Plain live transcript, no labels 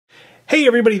Hey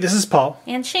everybody, this is Paul.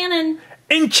 And Shannon.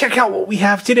 And check out what we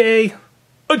have today.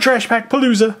 A Trash Pack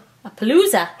Palooza. A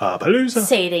palooza. A palooza.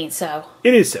 Say it ain't so.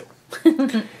 It is so.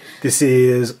 This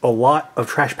is a lot of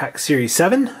Trash Pack Series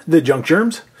 7, the Junk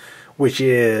Germs, which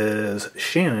is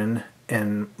Shannon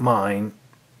and mine,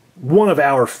 one of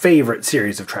our favorite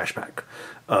series of Trash Pack.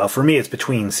 For me, it's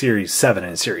between Series 7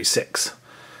 and Series 6.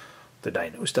 The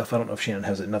dino stuff. I don't know if Shannon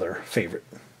has another favorite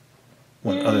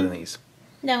one other than these.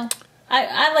 No.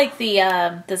 I like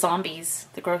the zombies,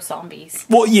 the gross zombies.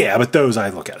 Well, yeah, but those I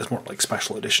look at as more like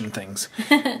special edition things.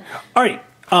 All right.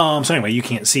 So anyway, you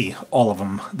can't see all of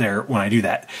them there when I do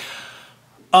that.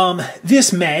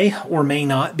 This may or may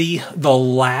not be the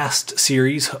last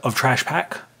series of Trash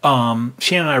Pack. Shannon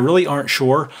and I really aren't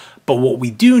sure, but what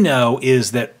we do know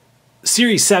is that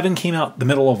Series 7 came out the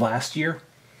middle of last year,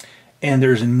 and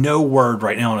there's no word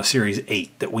right now on a Series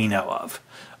 8 that we know of.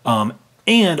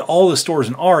 And all the stores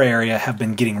in our area have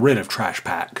been getting rid of Trash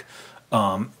Pack.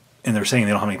 And they're saying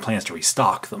they don't have any plans to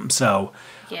restock them. So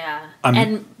yeah.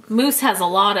 And Moose has a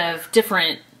lot of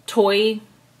different toy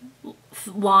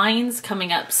lines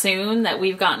coming up soon that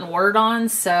we've gotten word on.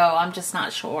 So I'm just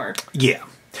not sure. Yeah.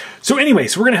 So anyway,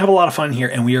 so we're going to have a lot of fun here.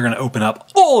 And we are going to open up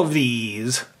all of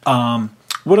these. What I'm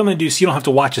going to do, so you don't have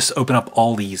to watch us open up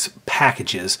all these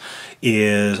packages,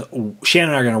 is Shannon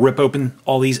and I are going to rip open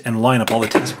all these and line up all the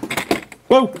tests.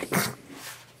 Whoa!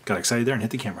 Got excited there and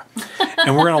hit the camera.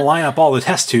 And we're going to line up all the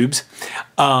test tubes,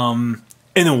 and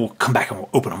then we'll come back and we'll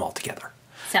open them all together.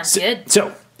 Sounds good.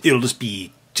 So it'll just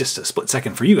be just a split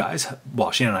second for you guys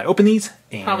while Shannon and I open these.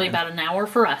 And probably about an hour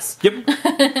for us.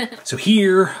 Yep. So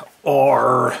here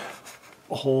are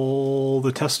all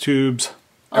the test tubes.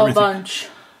 A bunch.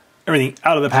 Everything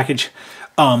out of the package.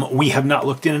 We have not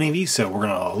looked in any of these, so we're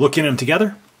going to look in them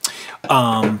together.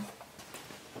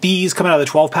 These come out of the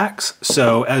 12 packs.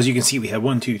 So as you can see, we have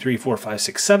 1, 2, 3, 4, 5,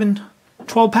 6, 7,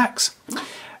 12 packs.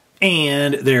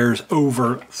 And there's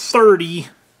over 30,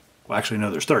 well actually no,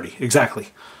 there's 30, exactly,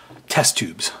 test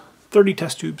tubes. 30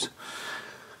 test tubes.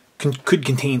 Could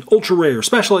contain ultra rare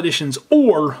special editions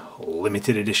or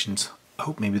limited editions. I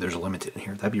hope maybe there's a limited in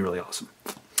here. That'd be really awesome.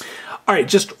 All right,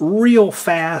 just real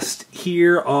fast,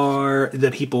 here are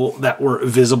the people that were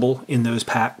visible in those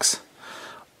packs.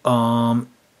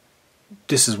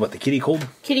 This is what, the Kitty Cold?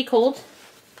 Kitty Cold.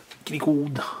 Kitty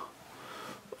Cold.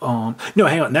 No,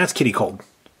 hang on, that's Kitty Cold.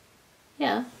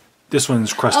 Yeah. This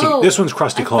one's Krusty. Oh, this one's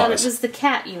Krusty Claus. I thought it was the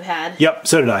cat you had. Yep,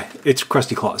 so did I. It's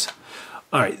Krusty Claus.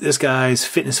 All right, this guy's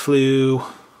Fitness Flu.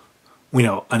 I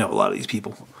know a lot of these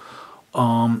people.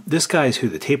 This guy's who?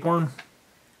 The tapeworm,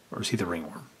 or is he the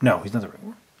ringworm? No, he's not the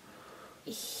ringworm.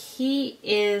 He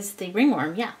is the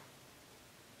ringworm. Yeah.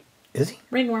 Is he?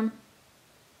 Ringworm.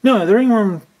 No, the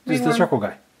ringworm is the circle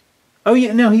guy. Oh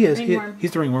yeah, no, he is.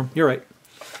 He's the ringworm. You're right.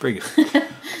 Very good.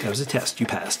 That was a test. You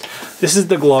passed. This is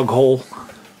the glug hole.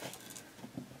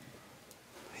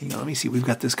 Hang on, let me see. We've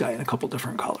got this guy in a couple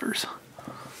different colors.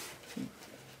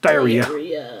 Diarrhea.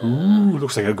 Ooh,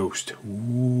 looks like a ghost.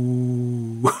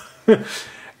 Ooh.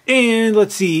 And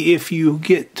let's see if you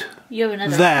get you have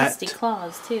another nasty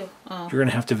claws too. Oh. You're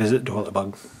gonna have to visit Toilet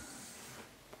Bug.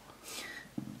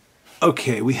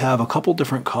 Okay, we have a couple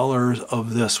different colors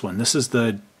of this one. This is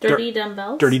the Dirty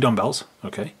Dumbbells. Dirty Dumbbells.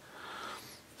 Okay.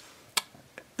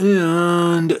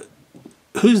 And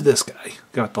who's this guy?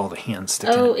 Got all the hands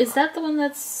sticking. Oh, is that the one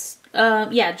that's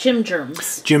yeah, Gym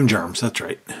Germs. Gym Germs, that's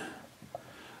right.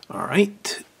 All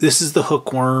right. This is the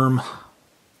hookworm.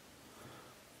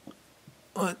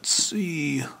 Let's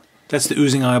see. That's the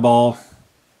oozing eyeball.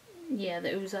 Yeah,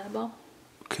 the ooze eyeball.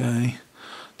 Okay.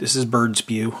 This is bird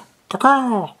spew.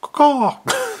 Caw, caw.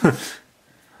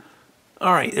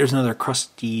 All right, there's another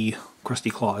Krusty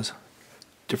Claus.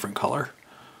 Different color.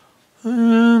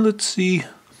 Let's see.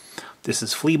 This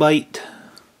is Flea Bite.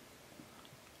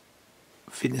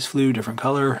 Fitness Flu, different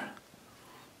color.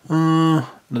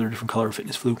 Another different color of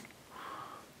Fitness Flu.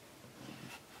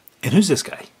 And who's this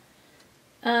guy?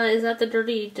 Is that the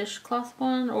dirty dishcloth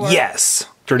one? Or yes.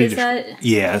 Dirty dish. That?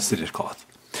 Yeah, it's the dishcloth.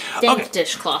 Dank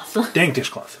dishcloth. Dank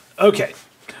dishcloth. Okay.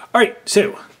 All right,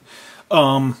 so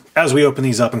as we open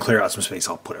these up and clear out some space,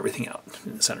 I'll put everything out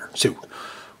in the center. So, want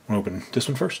to open this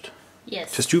one first?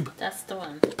 Yes. Test tube? That's the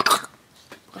one.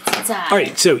 What's inside? All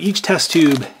right, so each test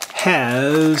tube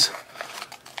has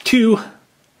 2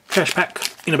 Trash Pack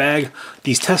in a bag.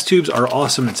 These test tubes are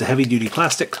awesome. It's a heavy-duty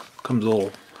plastic. Comes with a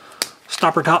little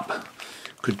stopper top.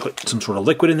 Could put some sort of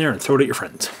liquid in there and throw it at your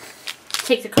friends.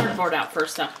 Take the cardboard out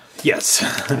first, though. Yes.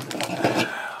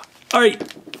 All right.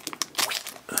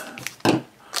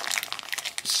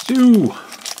 So,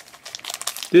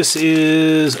 this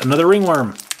is another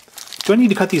ringworm. Do I need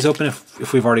to cut these open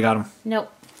if we've already got them? Nope.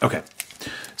 Okay.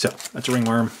 So, that's a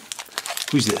ringworm.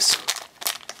 Who's this?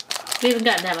 We haven't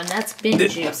gotten that one. That's bin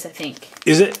juice, I think.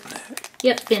 Is it?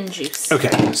 Yep, bin juice.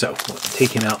 Okay, so we'll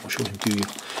take him out. We'll show him to you.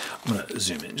 I'm going to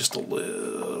zoom in just a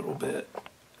little bit.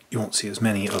 You won't see as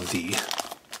many of the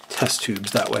test tubes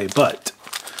that way, but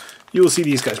you will see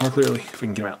these guys more clearly if we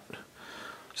can get them out.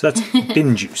 So that's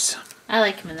bin juice. I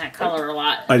like them in that color a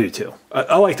lot. I do too.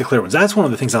 I like the clear ones. That's one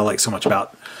of the things I like so much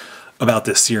about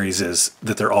this series is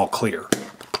that they're all clear.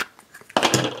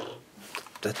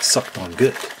 That sucked on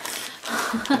good.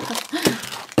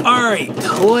 Alright,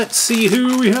 let's see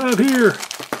who we have here.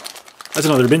 That's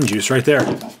another bin juice right there.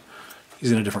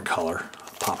 He's in a different color.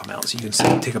 I'll pop him out so you can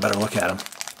see, take a better look at him.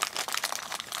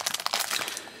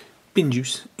 Bin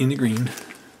juice in the green.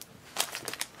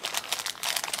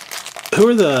 Who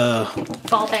are the...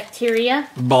 Ball bacteria.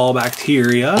 Ball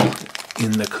bacteria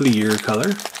in the clear color.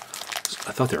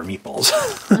 I thought they were meatballs.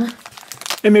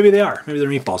 And maybe they are. Maybe they're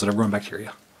meatballs that have grown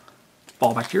bacteria.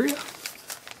 Ball bacteria?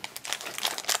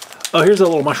 Oh, here's a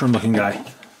little mushroom looking guy.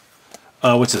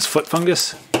 What's this, foot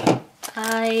fungus?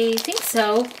 I think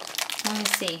so. Let me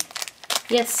see.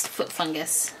 Yes, foot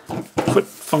fungus. Foot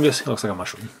fungus, he looks like a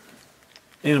mushroom.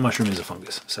 And a mushroom is a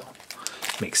fungus, so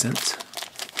makes sense.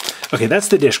 Okay, that's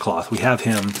the dishcloth. We have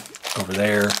him over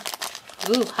there.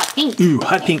 Ooh, hot pink. Ooh,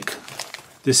 hot pink.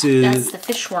 This is... That's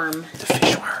the fishworm. The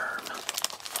fishworm.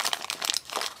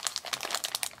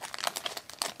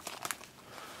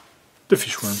 The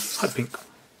fishworm, hot pink.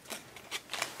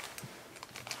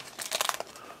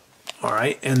 All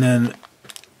right, and then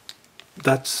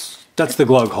that's the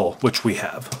glug hole, which we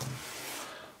have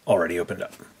already opened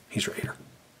up. He's right here.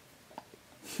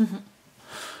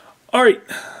 All right,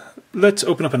 let's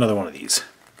open up another one of these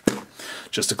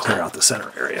just to clear out the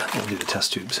center area. We'll do the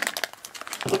test tubes.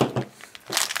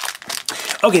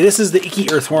 Okay, this is the icky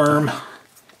earthworm.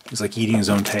 He's like eating his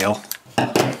own tail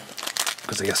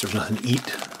because I guess there's nothing to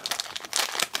eat.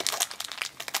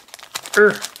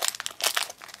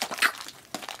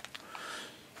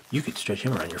 You could stretch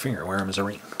him around your finger and wear him as a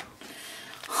ring.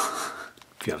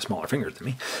 If you have smaller fingers than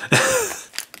me.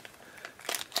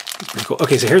 Pretty cool.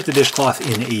 Okay, so here's the dishcloth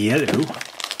in yellow.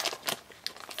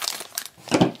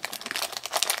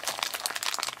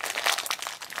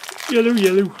 Yellow,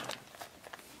 yellow.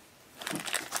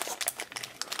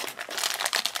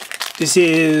 This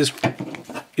is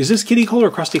this Kitty Cold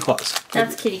or Krusty Claus?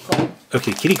 That's Kitty Cold.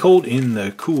 Okay, Kitty Cold in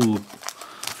the cool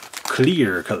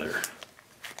clear color.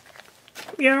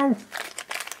 Meow.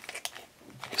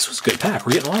 This was a good pack.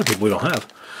 We're getting a lot of people we don't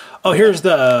have. Oh, here's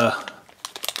the...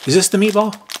 Is this the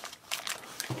meatball?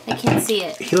 I can't see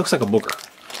it. He looks like a booger.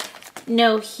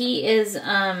 No, he is,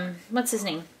 what's his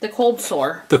name? The cold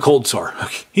sore. The cold sore.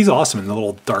 Okay. He's awesome in the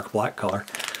little dark black color.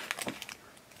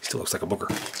 He still looks like a booger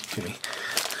to me.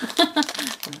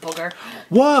 Booger.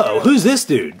 Whoa, who's this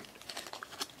dude?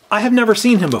 I have never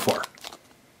seen him before.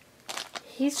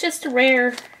 He's just a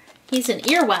rare... He's an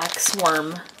earwax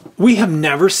worm. We have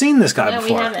never seen this guy before.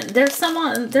 No, we haven't. There's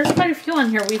quite a few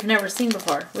on here we've never seen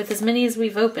before, with as many as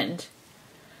we've opened.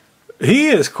 He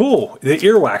is cool. The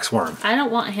earwax worm. I don't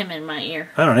want him in my ear.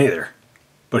 I don't either.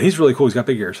 But he's really cool. He's got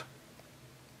big ears.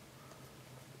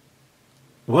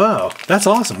 Whoa, that's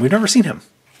awesome. We've never seen him.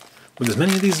 With as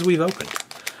many of these as we've opened.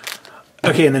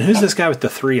 Okay, and then who's this guy with the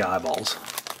 3 eyeballs?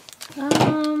 I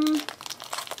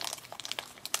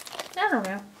don't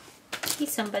know.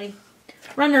 He's somebody.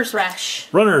 Runner's Rash.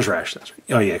 Runner's Rash. That's right.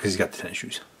 Oh yeah, because he's got the tennis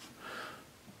shoes.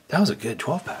 That was a good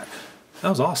 12-pack. That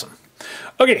was awesome.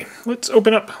 Okay, let's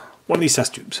open up one of these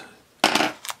test tubes.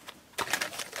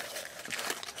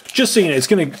 Just so you know, it's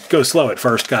going to go slow at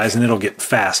first, guys, and it'll get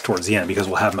fast towards the end because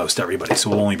we'll have most everybody, so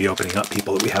we'll only be opening up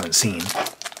people that we haven't seen.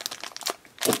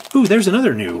 Ooh, there's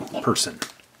another new person.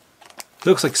 It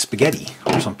looks like spaghetti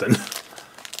or something.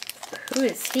 Who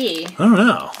is he? I don't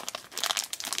know.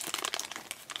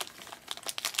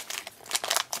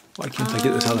 Why can't I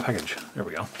get this out of the package? There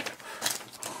we go.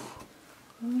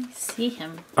 Let me see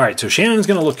him. All right, so Shannon's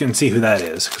going to look and see who that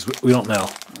is, because we don't know.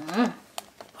 Oh,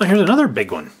 here's another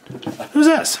big one. Who's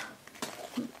this?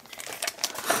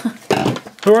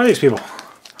 Who are these people?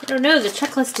 I don't know. The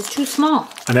checklist is too small.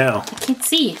 I know. I can't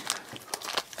see.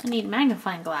 I need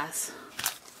magnifying glass.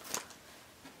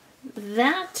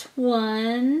 That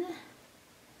one...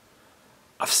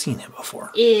 I've seen him before.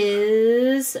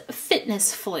 Is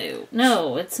Fitness Flu.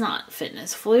 No, it's not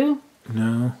Fitness Flu.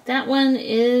 No. That one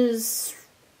is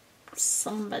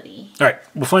somebody. All right,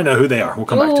 we'll find out who they are. We'll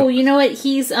come back to it. You know what?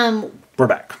 He's We're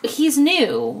back. He's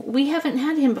new. We haven't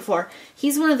had him before.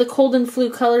 He's one of the cold and flu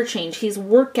color change. He's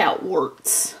Workout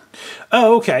Warts.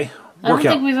 Oh, okay. I don't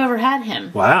think we've ever had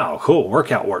him. Wow, cool.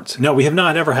 Workout Warts. No, we have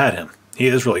not ever had him. He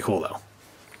is really cool, though.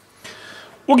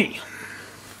 Okay.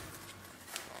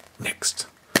 Next,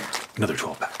 another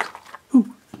 12-pack.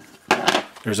 Ooh.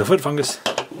 There's a foot fungus.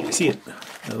 I see it.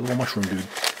 A little mushroom dude.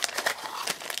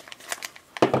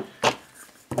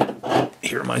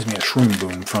 He reminds me of Shroom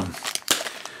Boom from,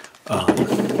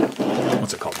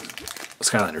 what's it called?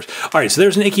 Skylanders. Alright, so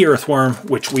there's an icky earthworm,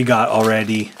 which we got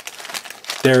already.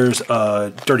 There's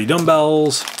dirty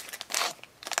dumbbells.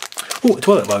 Ooh, a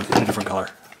toilet bug in a different color.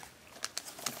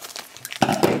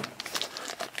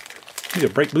 Need a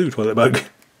bright blue toilet bug,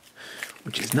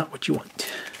 which is not what you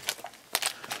want.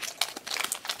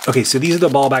 Okay, so these are the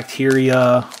ball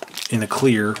bacteria in the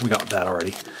clear. We got that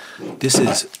already. This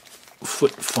is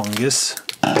foot fungus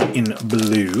in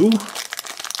blue.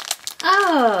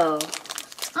 Oh,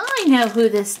 I know who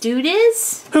this dude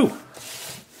is. Who?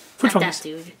 Foot Not fungus. that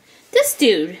dude. This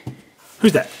dude.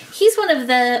 Who's that? He's one of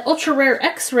the ultra rare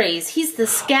X-rays. He's the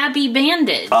scabby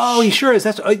bandage. Oh, he sure is.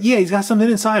 That's yeah. He's got something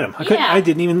inside him. I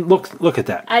didn't even look at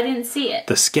that. I didn't see it.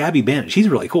 The scabby bandage. He's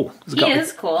really cool. He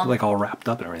is cool. Like all wrapped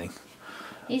up and everything.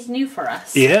 He's new for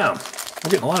us. Yeah,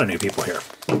 we're getting a lot of new people here.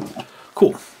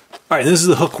 Cool. All right, this is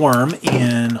the hookworm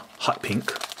in hot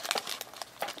pink.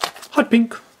 Hot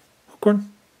pink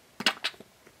hookworm.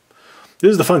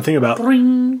 This is the fun thing about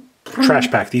Trash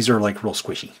Pack. These are like real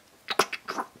squishy.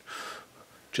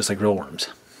 Just like real worms.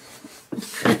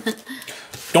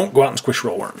 Don't go out and squish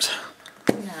real worms.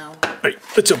 No. All right,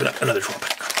 let's open up another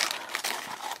 12-pack.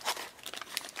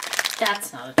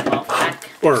 That's not a 12-pack.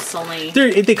 Or It's only...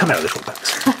 they come out of the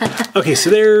 12-packs. Okay, so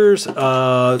there's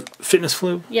Fitness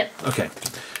Flu. Yep. Okay,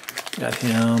 got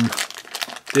him.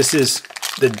 This isn't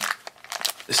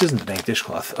the dank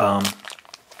dishcloth.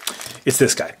 It's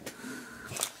this guy.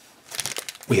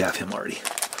 We have him already.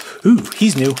 Ooh,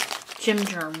 he's new.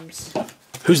 Germs.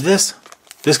 Who's this?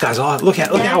 This guy's odd. Look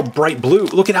at how bright blue.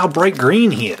 Look at how bright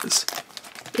green he is.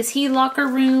 Is he locker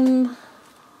room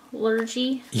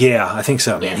allergy? Yeah, I think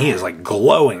so, man. Yeah. He is like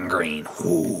glowing green.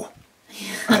 Ooh.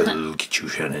 I'll get you,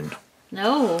 Shannon.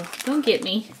 No, don't get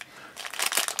me.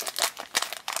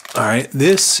 All right,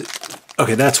 this.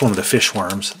 Okay, that's one of the fish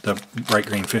worms, the bright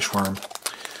green fish worm.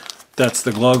 That's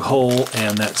the glug hole,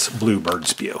 and that's bluebird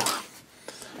spew.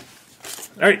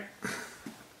 All right.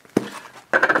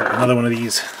 Another one of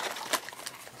these.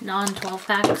 Non-12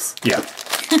 packs. Yeah.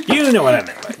 You know what I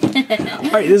meant by it.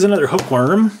 All right, there's another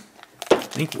hookworm. I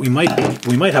think we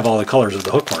might have all the colors of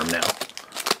the hookworm now.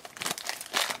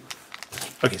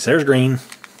 Okay, so there's green.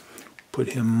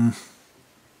 Put him...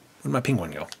 Where'd my pink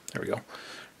one go? There we go.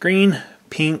 Green,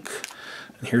 pink,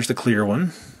 and here's the clear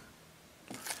one.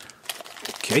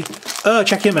 Okay.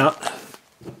 Check him out.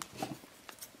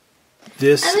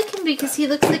 This... I like him because he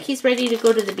looks like he's ready to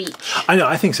go to the beach. I know,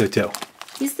 I think so too.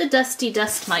 He's the dusty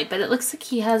dust mite, but it looks like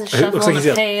he has a It shovel looks like and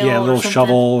he's a pail. yeah, a little or something.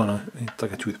 shovel and it's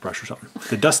like a toothbrush or something.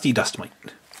 The dusty dust mite.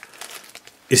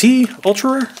 Is he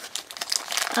ultra rare?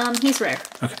 He's rare.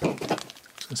 Okay. I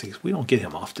was gonna say, we don't get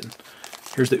him often.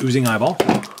 Here's the oozing eyeball.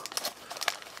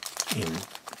 In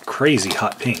crazy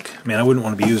hot pink. Man, I wouldn't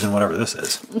want to be using whatever this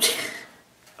is.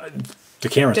 The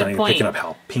camera's Good not even point. picking up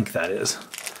how pink that is.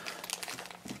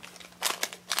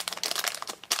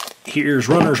 Here's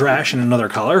runner's rash in another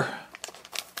color.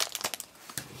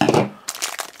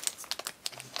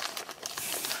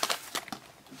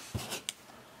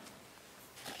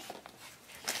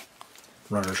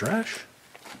 Runner's rash.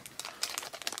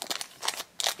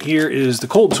 Here is the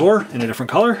cold sore in a different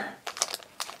color.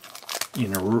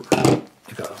 In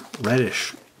like a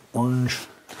reddish orange.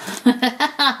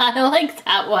 I like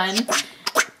that one. It's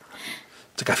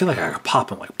like I feel like I could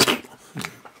pop him like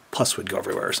pus would go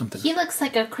everywhere or something. He looks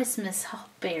like a Christmas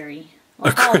berry.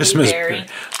 A Christmas berry.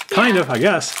 Kind of, I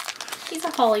guess. He's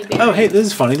a holly berry. Oh, hey, this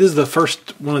is funny. This is the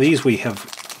first one of these we have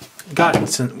gotten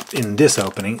in this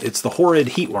opening. It's the horrid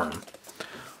heatworm.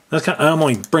 That's kind of, I'm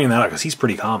only bringing that up because he's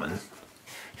pretty common.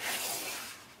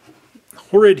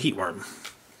 Horrid heatworm.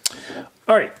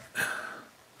 All right,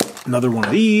 another one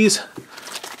of these,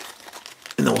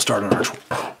 and then we'll start on our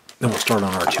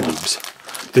tubes.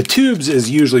 The tubes is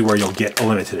usually where you'll get a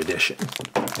limited edition,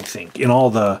 I think. In all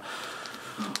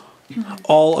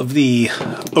of the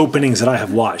openings that I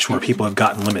have watched where people have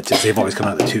gotten limited, they've always come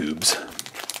out of the tubes.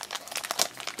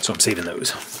 So I'm saving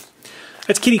those.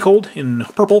 That's Kitty Cold in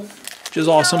purple, which is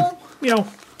awesome. Meow.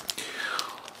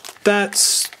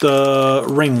 That's the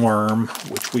ringworm,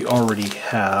 which we already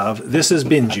have. This is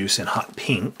Bin Juice in hot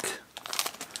pink.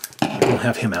 We don't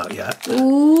have him out yet.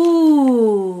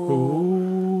 Ooh.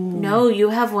 No, you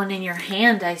have one in your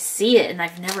hand. I see it, and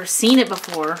I've never seen it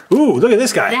before. Ooh, look at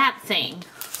this guy. That thing.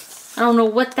 I don't know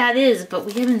what that is, but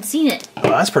we haven't seen it. Oh,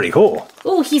 that's pretty cool.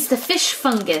 Ooh, he's the fish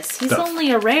fungus. He's only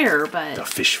a rare, but... The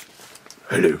fish.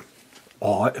 Hello.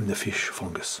 I am the fish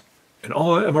fungus, and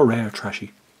I am a rare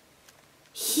trashy.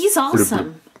 He's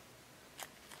awesome.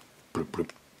 Bloop, bloop.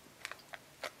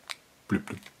 Bloop,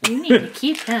 bloop. You need to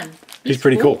keep him. He's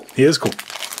pretty cool. He is cool.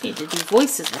 You need to do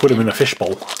voices with Put him in a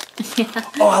fishbowl. Yeah.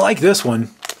 Oh, I like this one.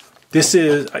 This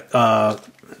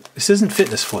isn't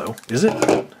Fitness Flow, is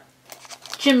it?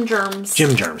 Gym Germs.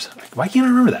 Gym Germs. Why can't I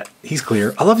remember that? He's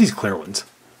clear. I love these clear ones.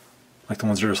 Like the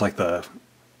ones that are just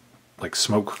like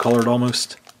smoke colored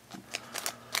almost.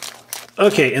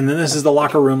 Okay, and then this is the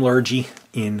Locker Room Lurgy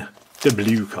in the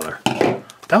blue color.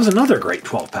 That was another great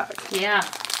 12 pack. Yeah.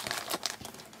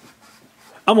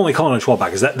 I'm only calling it a 12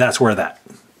 pack because that's where that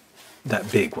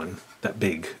big one, that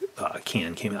big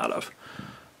can came out of.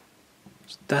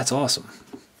 That's awesome.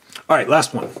 All right,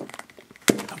 last one.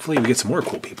 Hopefully we get some more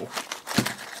cool people.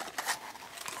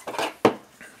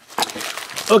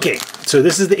 Okay, so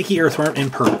this is the Icky Earthworm in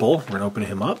purple. We're going to open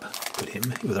him up, put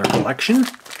him with our collection.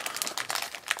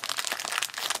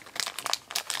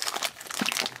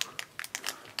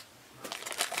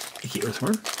 Icky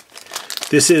Earthworm.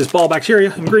 This is Ball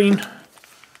Bacteria in green.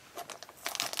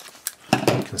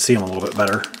 You can see him a little bit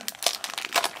better.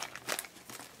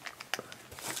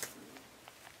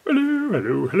 Hello,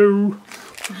 hello, hello.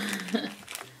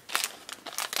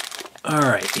 All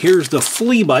right, here's the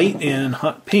Flea Bite in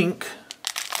hot pink.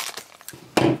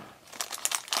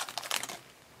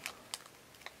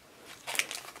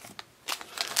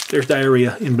 There's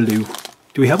Diarrhea in blue.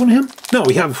 Do we have one of him? No,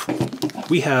 we have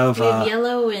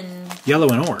yellow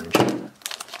and orange.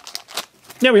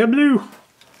 Yeah, we have blue.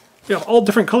 We have all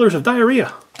different colors of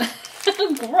diarrhea.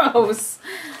 gross.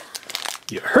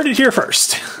 You heard it here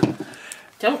first.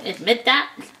 Don't admit that.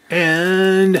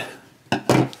 And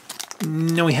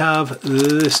now we have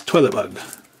this toilet bug.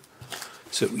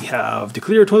 So we have the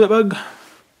clear toilet bug,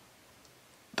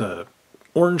 the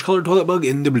orange colored toilet bug,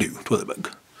 and the blue toilet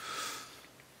bug.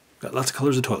 Got lots of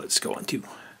colors of toilets to go on to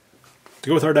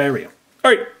go with our diarrhea.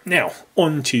 All right, now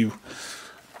on to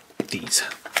these.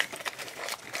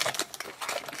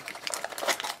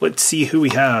 Let's see who we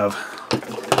have.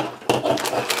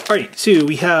 All right, so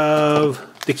we have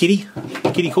the kitty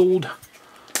cold.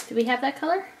 Do we have that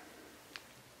color?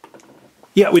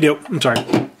 Yeah, we do. I'm sorry.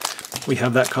 We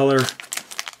have that color.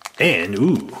 And,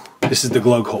 ooh, this is the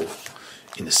glug hole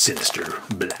in the sinister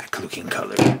black looking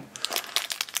color.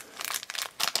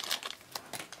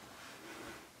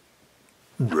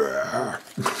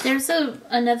 There's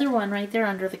another one right there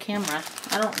under the camera.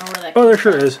 I don't know where that. Oh, there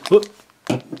sure is. Whoop.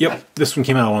 Yep, this one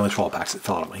came out of one of the 12 packs that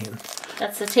fell out of my hand.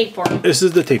 That's the tapeworm. This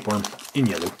is the tapeworm in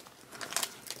yellow.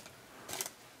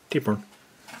 Tapeworm.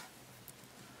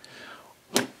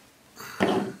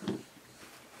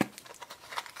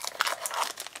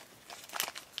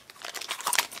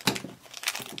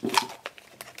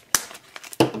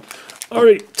 All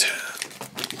right.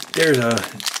 There's a...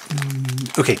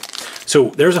 Okay. So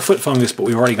there's a foot fungus, but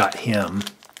we've already got him.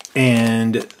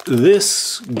 And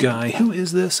this guy, who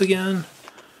is this again?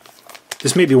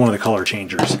 This may be one of the color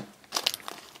changers.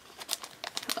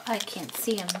 I can't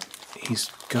see him. He's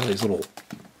got these little...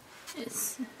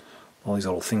 all these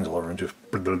little things all over him. Just...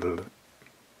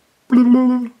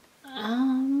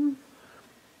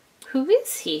 Who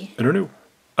is he? I don't know.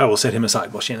 I will set him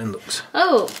aside while Shannon looks.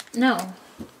 Oh, no.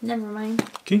 Never mind.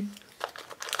 Okay.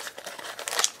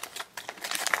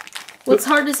 What's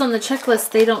hard is on the checklist,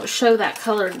 they don't show that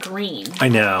color green. I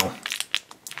know.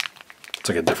 It's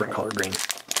like a different color green.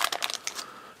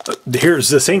 Here's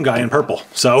the same guy in purple,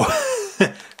 so...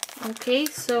 Okay,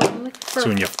 so I'm looking for so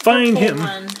when you find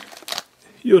him,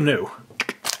 you'll know.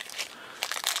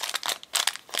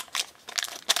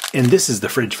 And this is the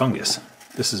fridge fungus.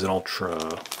 This is an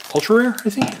ultra rare, I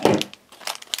think.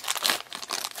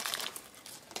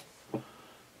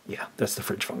 Yeah, that's the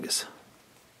fridge fungus.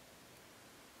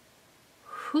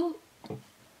 Who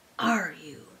are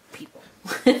you people?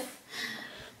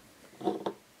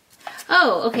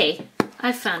 Oh, okay.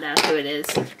 I found out who it is.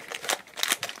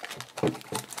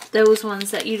 Those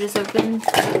ones that you just opened.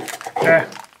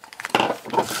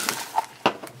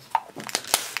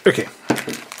 Okay.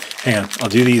 Hang on. I'll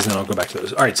do these and then I'll go back to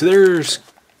those. Alright, so there's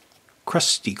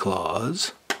Crusty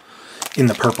Claws in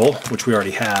the purple, which we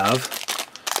already have.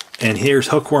 And here's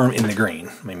Hookworm in the green.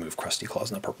 Let me move Crusty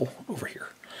Claws in the purple over here.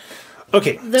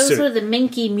 Okay. Those are the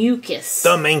manky mucus.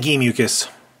 The manky mucus.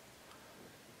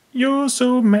 You're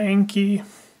so manky.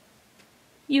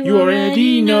 You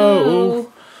already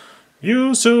know.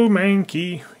 You're so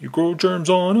manky. You grow germs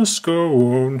on a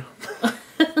scone.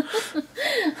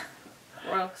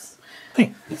 Gross.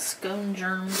 Hey. Scone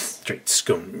germs. Straight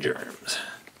scone germs.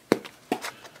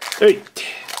 Hey.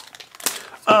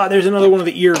 There's another one of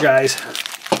the ear guys.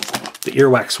 The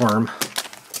earwax worm.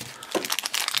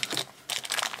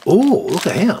 Oh, look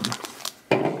at him.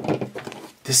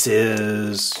 This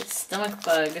is... It's stomach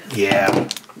bug. Yeah.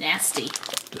 Nasty.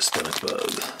 The stomach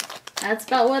bug. That's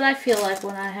about what I feel like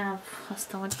when I have a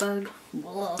stomach bug.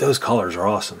 Ugh. Those colors are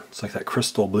awesome. It's like that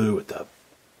crystal blue with the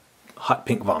hot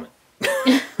pink vomit.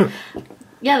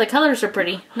 Yeah, the colors are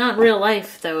pretty. Not in real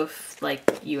life, though, if,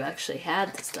 like, you actually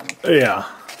had the stomach bug. Yeah.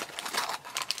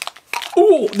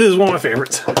 Ooh, this is one of my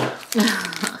favorites.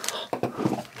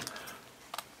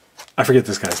 I forget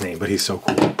this guy's name, but he's so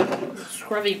cool.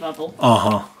 Scrubby Bubble.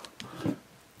 Uh-huh.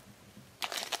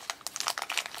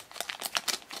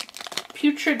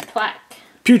 Putrid Plaque.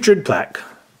 Putrid Plaque.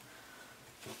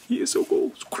 He is so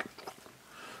cool.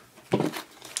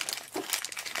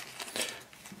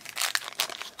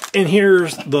 And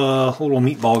here's the little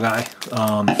meatball guy,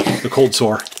 the cold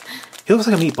sore. He looks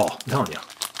like a meatball, I'm telling you.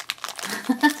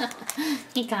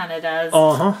 He kind of does.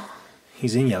 Uh-huh.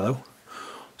 He's in yellow.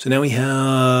 So now we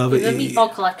have the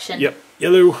meatball collection. Yep,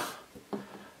 yellow,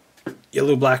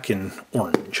 black, and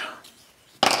orange.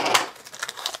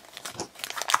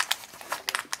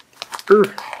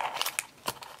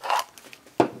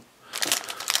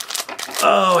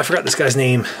 Oh, I forgot this guy's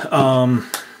name.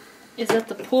 Is that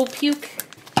the pool puke?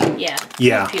 Yeah.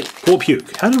 Yeah, pool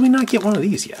puke. How did we not get one of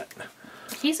these yet?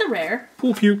 He's a rare.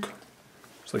 Pool puke.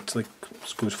 It's like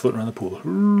goes floating around the pool.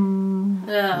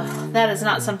 Ugh, that is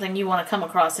not something you want to come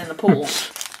across in the pool.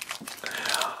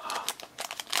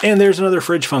 And there's another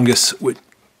fridge fungus.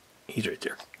 He's right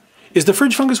there. Is the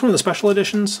fridge fungus one of the special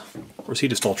editions, or is he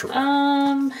just ultra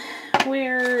rare?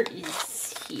 Where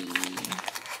is he?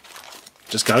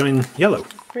 Just got him in yellow.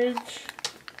 Fridge.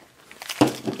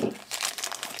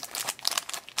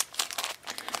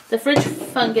 The fridge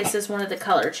fungus is one of the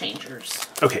color changers.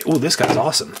 Okay. Oh, this guy's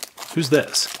awesome. Who's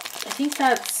this? I think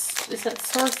is that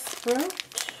sore throat?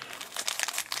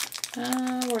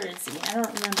 Where is he? I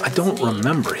don't remember. I don't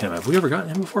remember him. Have we ever gotten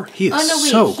him before? He is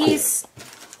he's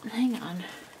cool. Hang on.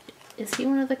 Is he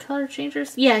one of the color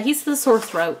changers? Yeah, he's the sore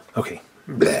throat. Okay.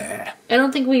 Blah. I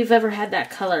don't think we've ever had that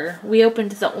color. We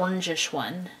opened the orangish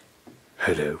one.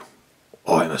 Hello.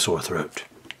 I'm a sore throat.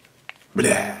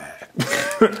 Blah.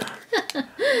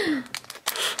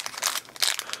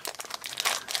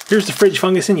 Here's the fridge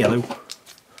fungus in yellow.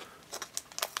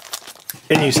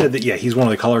 And you said that, yeah, he's one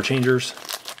of the color changers?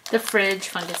 The fridge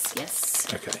fungus,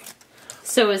 yes. Okay.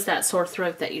 So is that sore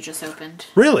throat that you just opened.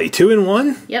 Really? 2 in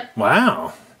 1? Yep.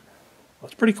 Wow.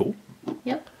 That's pretty cool.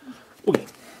 Yep. Okay.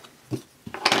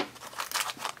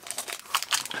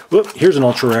 Whoop, here's an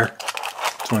ultra rare.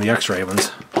 It's one of the X-ray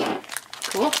ones.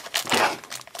 Cool.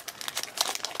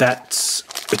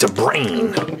 It's a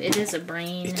brain. Ooh, it is a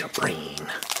brain. It's a brain.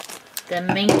 The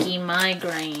Manky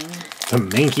Migraine. The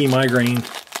Manky Migraine.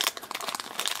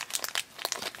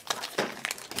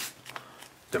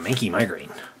 The Manky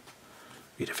Migraine.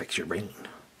 It affects your brain.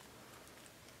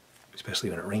 Especially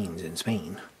when it rains in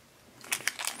Spain.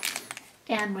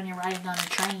 And when you're riding on a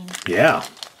train. Yeah.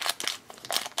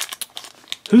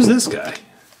 Who's this guy?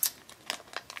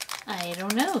 I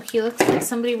don't know. He looks like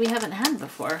somebody we haven't had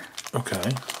before.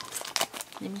 Okay.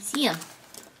 Let me see him.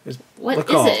 What is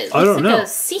it? It I don't looks know. like a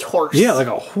seahorse. Yeah, like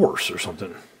a horse or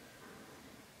something.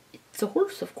 It's a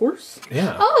horse, of course.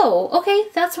 Yeah. Oh, okay.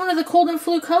 That's one of the cold and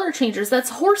flu color changers. That's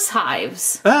horse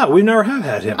hives. Ah, we never have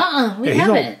had him. We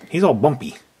haven't. He's all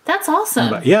bumpy. That's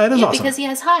awesome. Yeah, it is awesome. Because he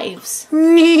has hives.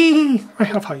 I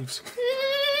have hives.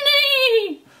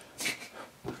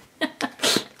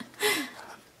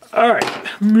 All right,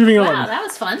 moving on. Wow, that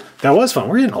was fun. That was fun.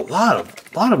 We're getting a lot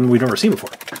of them we've never seen before.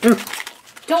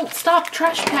 Don't stop,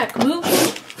 Trash Pack, move.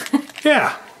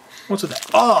 Yeah. What's with that?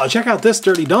 Oh, check out this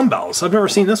dirty dumbbells. I've never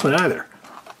seen this one either.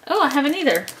 Oh, I haven't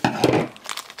either.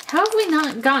 How have we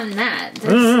not gotten that? I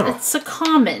don't know. It's so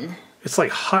common. It's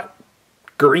like hot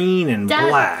green and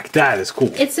black. That is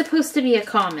cool. It's supposed to be a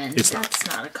common. That's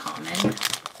not a common.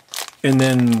 And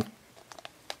then,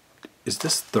 is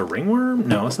this the ringworm?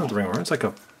 No, it's not the ringworm. It's like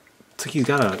he's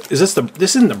got a. This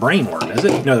isn't the brainworm, is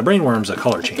it? No, the brainworm's a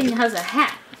color changer. I think it has a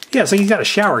hat. Yeah, it's like he's got a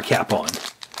shower cap on.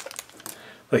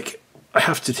 Like, I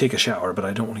have to take a shower, but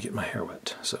I don't want to get my hair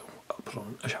wet, so I'll put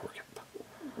on a shower cap.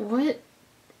 What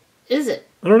is it?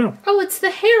 I don't know. Oh, it's the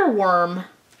hair worm.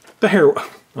 The hair. Well,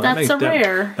 That's a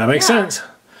rare. That makes sense.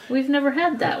 We've never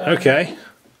had that one. Okay.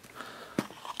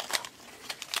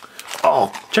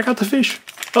 Oh, check out the fish.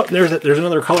 Oh, there's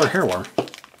another color hairworm.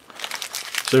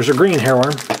 So there's a green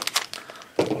hairworm.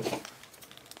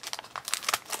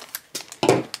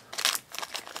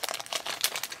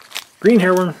 Green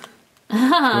hairworm.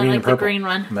 I like the green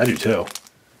one. I do too.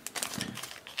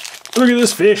 Look at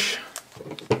this fish.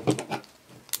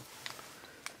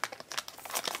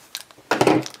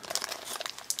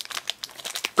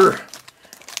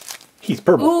 He's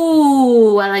purple.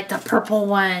 Ooh, I like the purple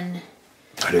one.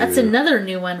 I do. That's another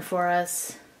new one for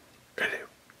us. I do.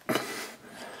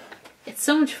 It's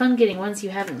so much fun getting ones you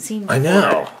haven't seen before. I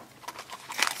know.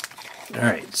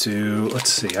 Alright, so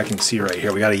let's see. I can see right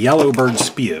here. We got a yellow bird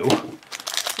spew,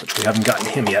 which we haven't gotten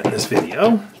him yet in this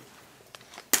video.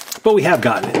 But we have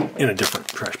gotten it in a different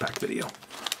Trash Pack video.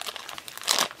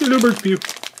 Yellow bird spew.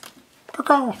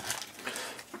 Caw-caw.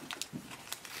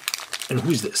 And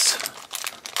who's this?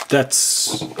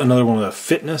 That's another one of the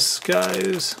fitness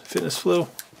guys. Fitness Flu.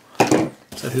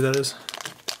 Is that who that is?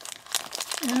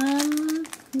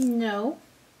 No.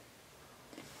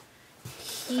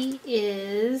 He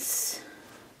is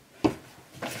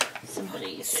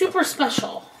somebody super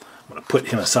special. I'm going to put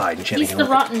him aside and Shannon He's the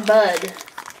Rotten Bud.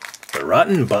 The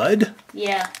Rotten Bud?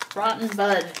 Yeah, Rotten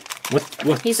Bud.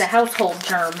 What? He's a household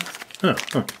germ. Huh.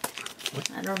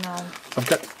 I don't know. I've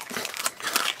got...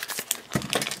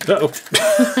 Uh-oh.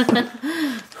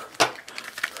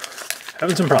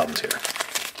 Having some problems here.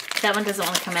 That one doesn't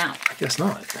want to come out. I guess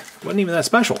not. Wasn't even that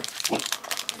special.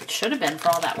 It should have been for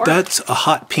all that work. That's a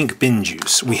hot pink bin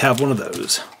juice. We have one of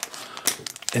those.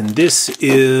 And this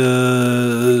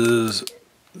is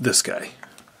this guy.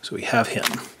 So we have him.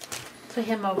 Put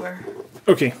him over.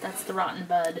 Okay. That's the Rotten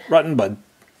Bud. Rotten Bud.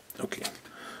 Okay.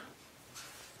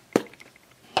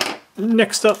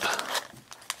 Next up,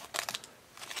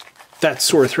 that's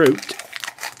Sore Throat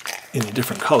in a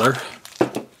different color.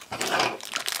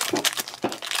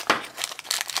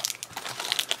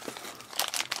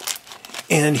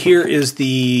 And here is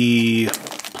the...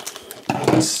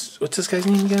 What's this guy's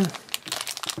name again?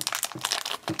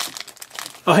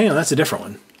 Oh, hang on, that's a different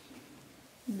one.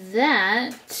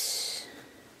 That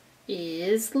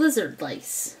is Lizard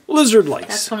Lice. Lizard Lice.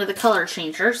 That's one of the color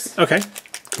changers. Okay,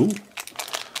 cool.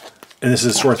 And this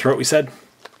is Sore Throat, we said?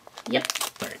 Yep.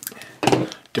 All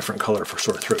right. Different color for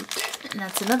Sore Throat. And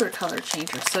that's another color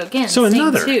changer. So again, so same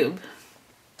another tube.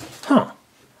 Huh.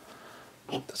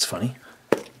 That's funny.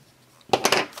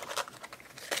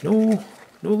 No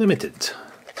limiteds.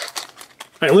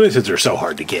 I mean, limiteds are so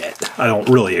hard to get. I don't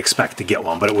really expect to get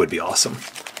one, but it would be awesome.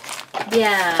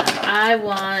 Yeah, I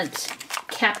want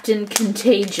Captain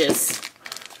Contagious.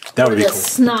 That would be cool. The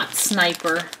Snot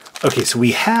Sniper. Okay, so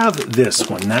we have this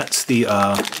one. That's the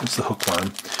what's the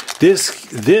hookworm?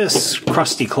 This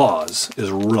Crusty Claws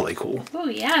is really cool. Oh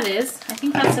yeah, it is. I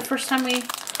think that's the first time we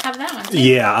have that one too.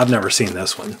 Yeah, I've never seen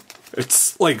this one.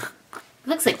 It's like... It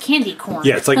looks like candy corn.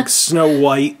 Yeah, it's like Snow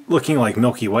White looking, like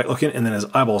Milky White looking, and then his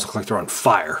eyeballs look like they're on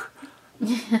fire.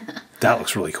 That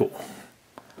looks really cool.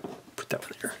 Put that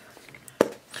one there.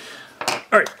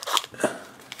 Alright.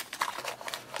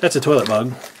 That's a toilet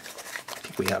bug. I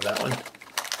think we have that one.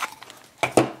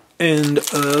 And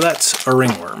that's a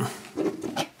ringworm.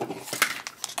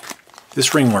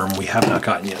 This ringworm we have not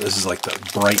gotten yet. This is like the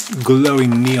bright,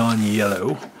 glowing neon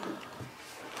yellow.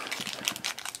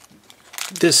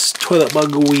 This toilet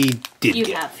bug we did You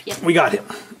get. have, yep. We got him.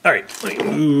 All right, let me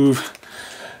move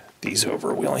these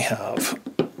over. We only have...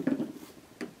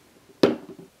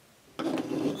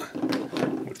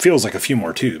 It feels like a few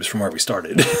more tubes from where we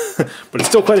started, but it's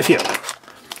still quite a few.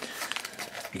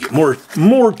 You get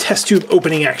more test tube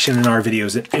opening action in our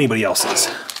videos than anybody else's.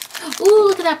 Ooh,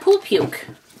 look at that pool puke.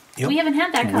 Yep. We haven't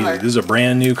had that color. This is a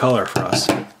brand new color for us.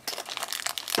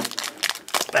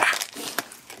 Ah.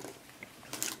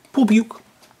 Pool puke.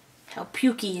 How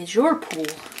pukey is your pool?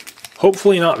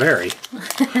 Hopefully not very.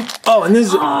 Oh, and this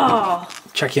is... Oh.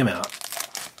 Check him out.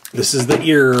 This is the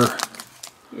earwax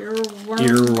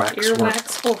worm.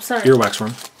 Oh, sorry. Earwax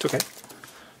worm. It's okay.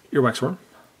 Earwax worm.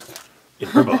 In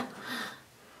Herba.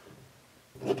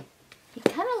 He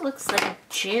kind of looks like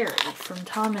Jerry from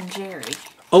Tom and Jerry.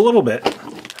 A little bit.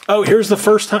 Oh, here's the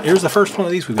first time. Here's the first one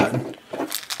of these we've gotten.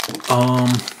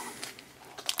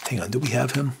 Hang on. Do we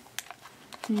have him?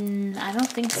 I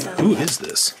don't think so. Who is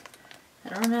this? I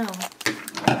don't know.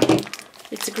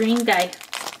 It's a green guy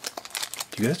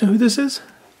Do you guys know who this is?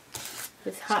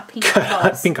 with hot pink eyeballs.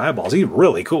 Hot pink eyeballs. He's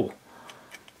really cool.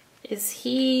 Is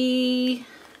he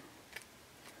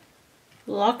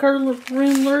locker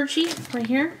room allergy right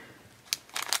here?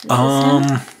 Is this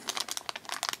him?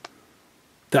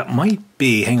 That might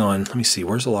be. Hang on. Let me see.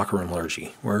 Where's the locker room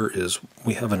allergy? Where is...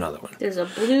 We have another one. There's a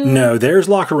blue. No, there's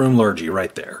locker room allergy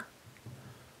right there.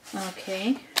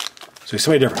 Okay. So it's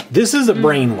something different. This is a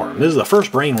brain worm. This is the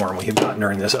first brain worm we have gotten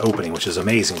during this opening, which is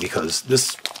amazing because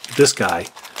this guy,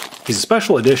 he's a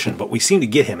special edition, but we seem to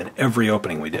get him in every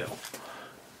opening we do.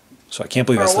 So I can't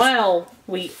believe that's For a while,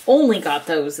 we only got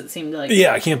those, it seemed like.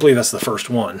 Yeah, I can't believe that's the first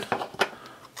one.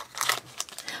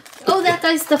 Oh, that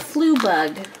guy's the flu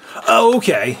bug. Oh,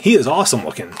 okay. He is awesome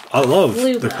looking. I love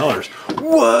the colors.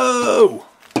 Whoa!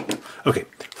 Okay,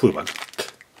 Flue Bug.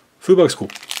 Flue Bug's cool.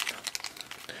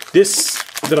 This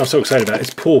that I'm so excited about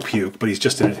is Pool Puke, but he's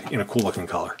just in a cool looking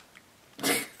color.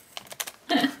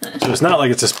 So it's not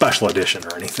like it's a special edition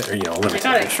or anything, or, you know, limited.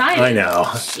 I got excited. I know.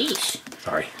 Sheesh.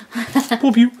 Sorry.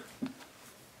 Pool Puke.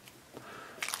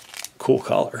 Cool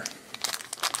color.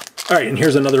 All right, and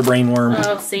here's another brainworm.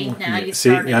 Oh, see, now you see,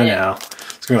 started I know.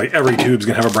 It's gonna be like every tube's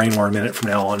gonna have a brainworm in it from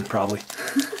now on, probably.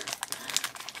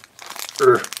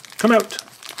 Come out!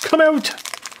 Come out!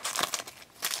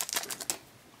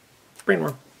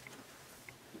 Brainworm.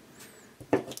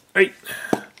 Right.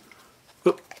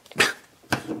 Oop.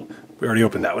 We already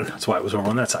opened that one. That's why it was over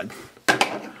on that side.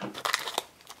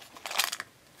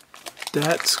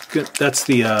 That's good. That's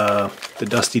the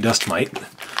Dusty Dust Mite.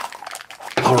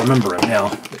 I'll remember him now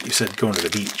that you said going to the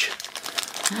beach.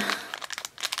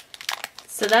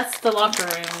 So that's the locker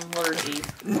room wordy,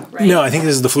 right? No, I think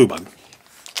this is the Flue Bug.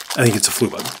 I think it's a Flue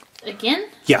Bug. Again?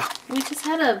 Yeah. We just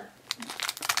had a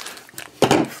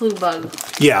Flue Bug.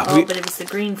 Yeah. Oh, but it was the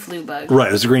green Flue Bug. Right,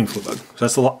 it was the green Flue Bug.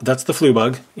 So that's the Flue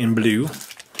Bug in blue.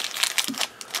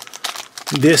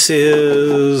 This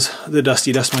is the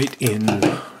Dusty Dust Mite in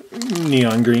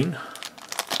neon green.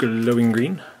 Glowing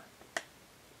green.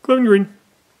 Glowing green.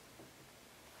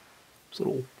 His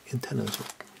little antennas are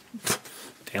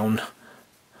down.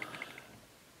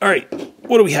 All right,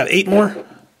 what do we have? 8 more?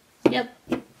 Yep.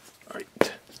 All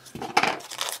right.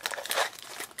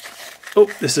 Oh,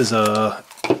 this is a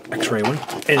X-ray one.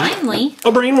 And finally.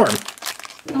 a brainworm.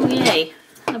 Oh, yay.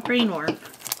 A brainworm.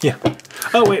 Yeah.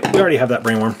 Oh, wait, we already have that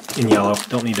brainworm in yellow.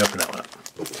 Don't need to open that one up.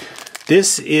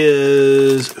 This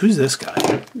is... Who's this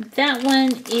guy? That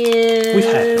one is... We've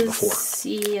had him before.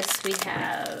 Yes, we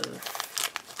have.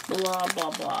 Blah,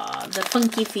 blah, blah. The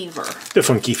Funky Fever. The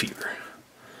Funky Fever.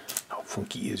 How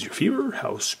funky is your fever?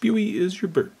 How spewy is your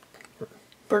bird?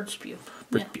 Bird spew.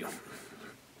 Bird spew.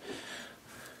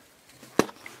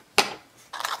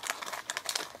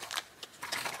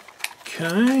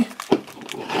 Okay.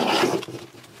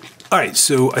 Alright,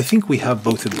 so I think we have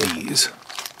both of these.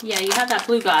 Yeah, you have that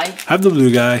blue guy. I have the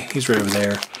blue guy. He's right over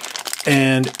there.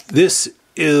 And this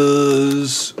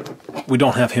is... We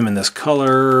don't have him in this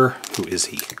color. Who is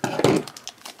he?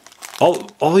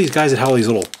 All these guys that have all these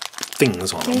little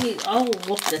things on them.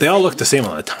 They all look the same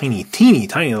on a tiny, teeny,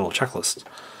 tiny little checklist.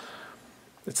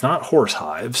 It's not horse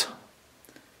hives.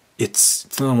 It's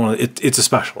a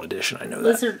special edition. I know that.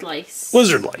 Lizard lice.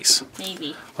 Lizard lice.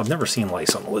 Maybe. I've never seen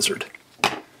lice on a lizard.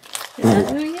 Is that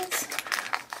who he is?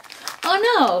 Oh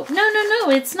no! No!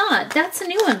 It's not. That's a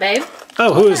new one, babe.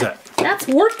 Oh, who is that? That's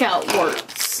workout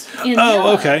warts.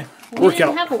 Oh, okay. We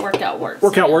didn't have a workout warts.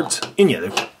 Workout warts in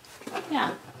yellow.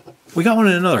 Yeah. We got one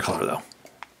in another color though.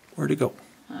 Where'd it go?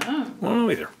 I don't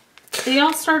know either. They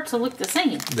all start to look the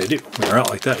same. They do. They're out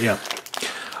like that, yeah.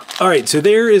 All right, so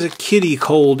there is a kitty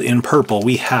cold in purple.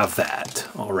 We have that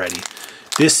already.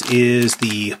 This is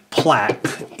the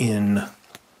plaque in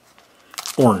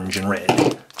orange and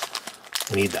red.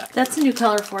 We need that. That's a new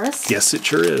color for us. Yes, it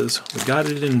sure is. We got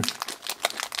it in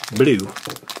blue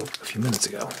a few minutes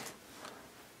ago.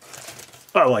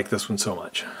 I like this one so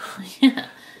much. Yeah.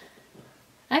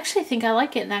 I actually think I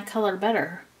like it in that color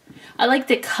better. I like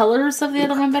the colors of the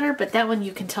other one better, but that one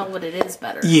you can tell what it is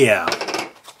better. Yeah.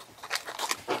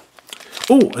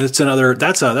 Oh, it's another.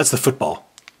 That's the football.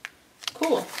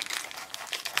 Cool.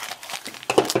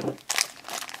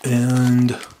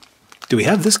 And do we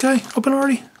have this guy open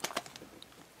already?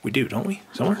 We do, don't we?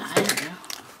 Somewhere? I don't know.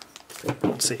 I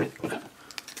don't see it.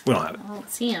 We don't have it. I don't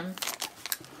see him.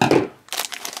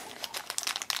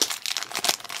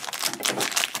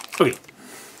 Okay.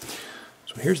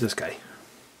 So here's this guy.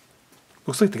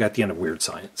 Looks like they got the end of Weird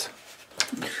Science.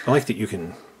 I like that you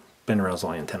can bend around his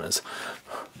long antennas.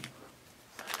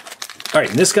 All right,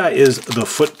 and this guy is the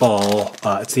football.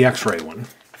 It's the X-ray one.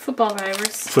 Football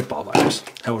virus. Football virus.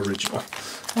 How original.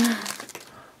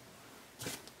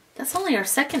 That's only our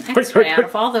second X-ray out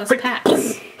of all those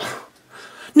packs.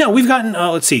 No, we've gotten.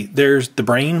 Let's see. There's the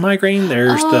brain migraine.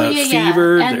 There's the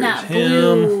fever. Yeah. And there's that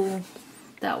him. blue.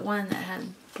 That one that had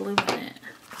blue in it.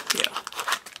 Yeah.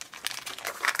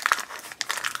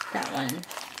 That one.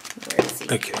 Where is he?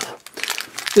 Okay.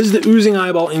 This is the oozing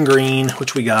eyeball in green,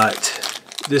 which we got.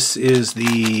 This is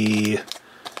the...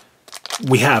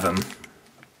 We have him.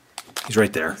 He's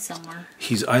right there. Somewhere.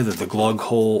 He's either the glug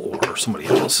hole or somebody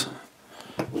else.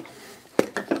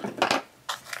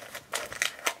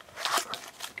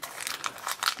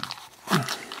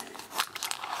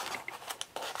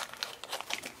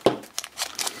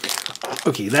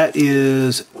 Okay, that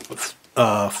is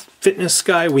fitness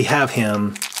guy. We have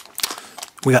him.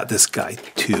 We got this guy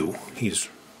too. He's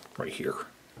right here.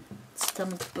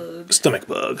 Stomach bug. Stomach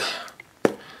bug.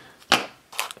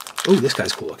 Oh, this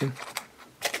guy's cool looking.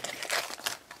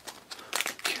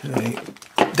 Okay.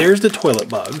 There's the toilet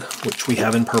bug, which we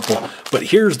have in purple. But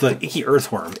here's the icky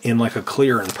earthworm in like a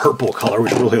clear and purple color,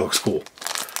 which really looks cool.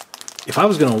 If I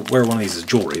was going to wear one of these as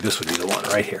jewelry, this would be the one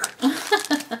right here.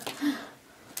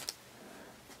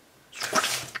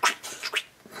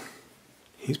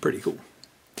 He's pretty cool.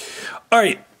 All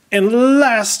right, and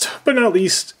last but not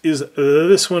least is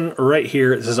this one right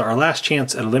here. This is our last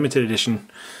chance at a limited edition.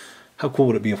 How cool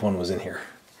would it be if one was in here?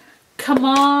 Come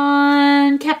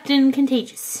on, Captain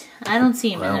Contagious. I don't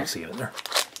see him in there. I don't see him in there.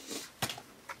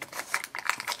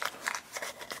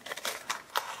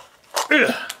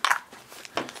 Ugh.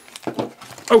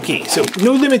 Okay, so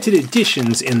no limited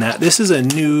editions in that. This is a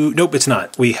new... Nope, it's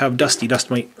not. We have Dusty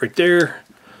Dust Mite right there.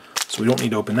 So we don't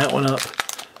need to open that one up.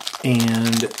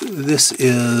 And this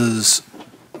is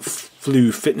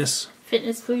Flu Fitness.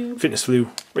 Fitness Flu. Fitness Flu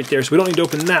right there. So we don't need to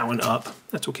open that one up.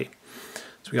 That's okay.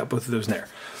 So we got both of those in there.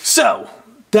 So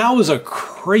that was a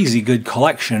crazy good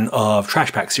collection of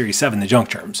Trash Pack Series 7, the Junk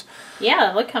Germs.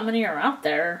 Yeah, look how many are out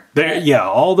there. Yeah,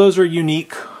 all those are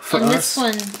unique for us.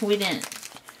 And this one, we didn't.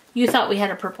 You thought we had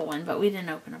a purple one, but we didn't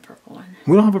open a purple one.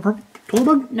 We don't have a purple toilet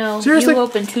bug? No, seriously? You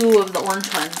opened 2 of the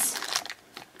orange ones.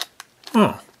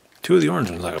 Oh, 2 of the orange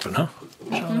ones I opened, huh?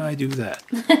 How did I do that?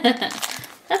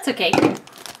 That's okay. Yeah.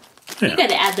 You got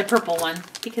to add the purple one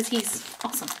because he's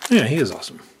awesome. Yeah, he is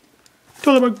awesome.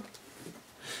 Toilet bug.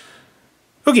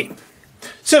 Okay,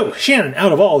 so Shannon,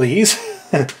 out of all these,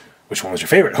 which one was your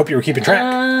favorite? Hope you were keeping track.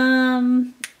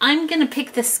 I'm gonna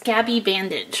pick the Scabby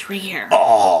Bandage right here.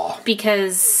 Oh,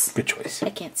 because good choice.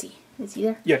 I can't see. Is he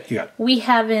there? Yeah, you got it. We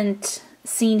haven't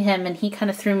seen him, and he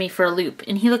kind of threw me for a loop.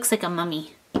 And he looks like a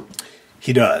mummy.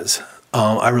 He does.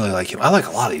 I really like him. I like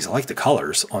a lot of these. I like the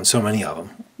colors on so many of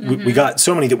them. We got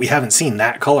so many that we haven't seen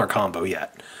that color combo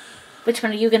yet. Which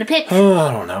one are you going to pick? Oh,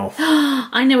 I don't know.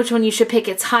 I know which one you should pick.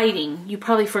 It's hiding. You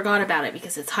probably forgot about it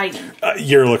because it's hiding.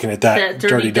 You're looking at that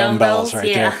dirty dumbbells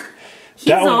right there. He's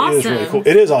that one awesome. is really cool.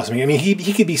 It is awesome. I mean,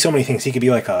 he could be so many things. He could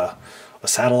be like a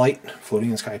satellite floating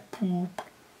in the sky. Boop,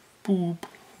 boop,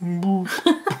 boop.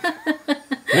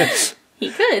 He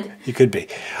could. He could be.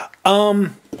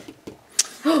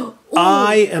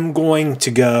 I am going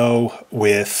to go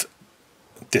with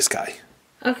this guy.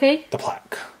 Okay. The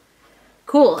plaque.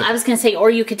 Cool. I was going to say, or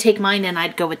you could take mine and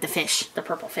I'd go with the fish, the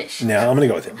purple fish. No, I'm going to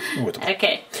go with him. With the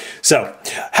okay. So,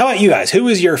 how about you guys? Who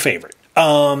is your favorite?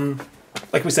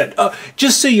 Like we said,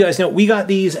 just so you guys know, we got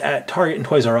these at Target and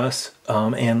Toys R Us.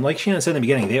 And like Shannon said in the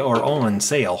beginning, they are all on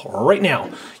sale right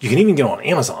now. You can even get them on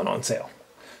Amazon on sale.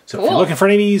 So if you're looking for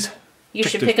any of these, you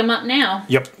should pick them up now.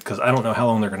 Yep, because I don't know how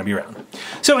long they're going to be around.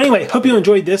 So anyway, hope you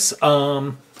enjoyed this.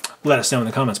 Let us know in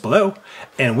the comments below,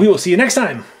 and we will see you next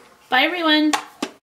time. Bye, everyone.